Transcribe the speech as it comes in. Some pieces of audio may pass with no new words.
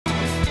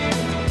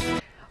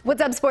What's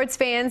up, sports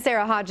fans?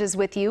 Sarah Hodges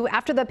with you.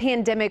 After the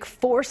pandemic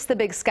forced the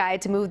Big Sky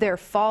to move their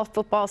fall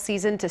football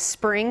season to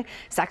spring,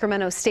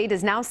 Sacramento State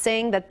is now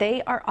saying that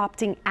they are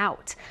opting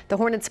out. The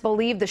Hornets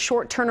believe the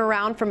short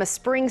turnaround from a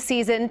spring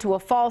season to a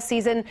fall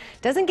season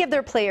doesn't give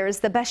their players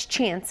the best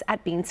chance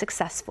at being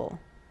successful.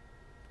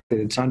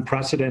 It's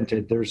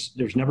unprecedented.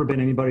 There's never been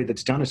anybody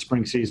that's done a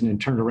spring season and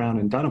turned around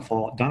and done a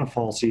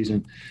fall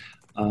season.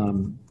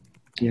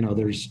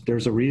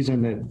 There's a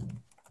reason that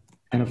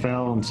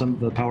NFL and some of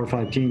the Power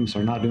 5 teams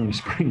are not doing a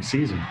spring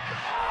season.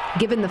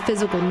 Given the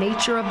physical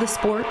nature of the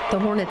sport, the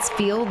Hornets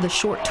feel the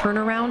short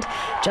turnaround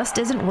just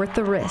isn't worth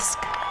the risk.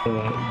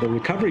 The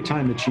recovery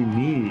time that you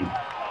need,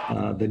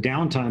 the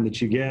downtime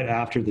that you get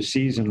after the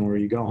season where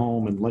you go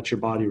home and let your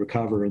body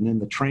recover, and then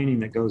the training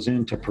that goes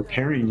into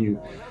preparing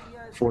you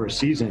for a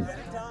season,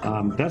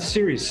 that's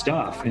serious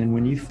stuff. And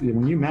when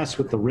you mess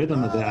with the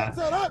rhythm of that,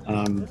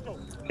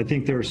 I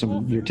think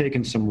you're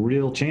taking some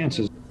real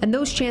chances. And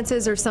those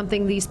chances are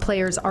something these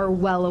players are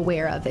well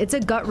aware of. It's a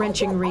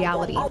gut-wrenching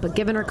reality, but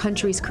given our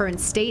country's current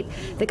state,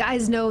 the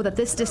guys know that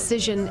this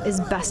decision is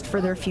best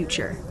for their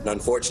future.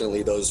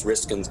 Unfortunately, those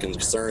risks and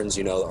concerns,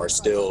 are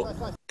still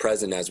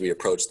present as we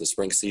approach the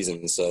spring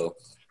season.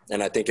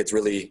 And I think it's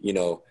really,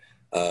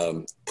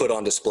 put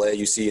on display.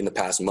 You see in the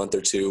past month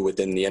or two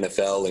within the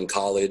NFL and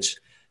college,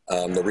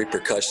 the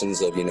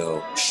repercussions of,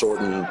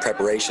 shortened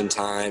preparation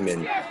time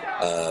and,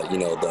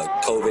 the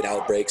COVID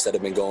outbreaks that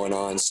have been going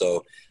on.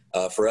 So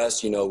for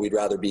us, we'd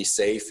rather be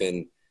safe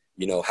and,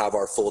 have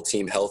our full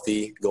team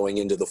healthy going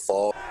into the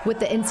fall. With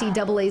the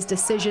NCAA's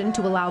decision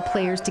to allow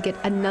players to get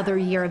another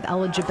year of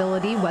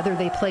eligibility, whether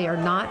they play or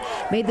not,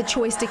 made the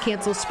choice to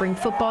cancel spring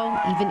football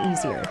even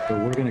easier. So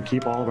we're going to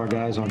keep all of our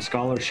guys on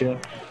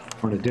scholarship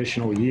for an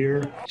additional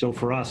year. So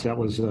for us, that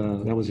was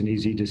an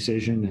easy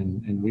decision,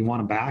 and we want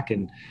them back.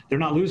 And they're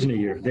not losing a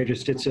year.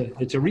 It's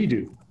a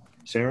redo,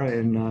 Sarah,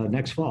 in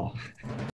next fall.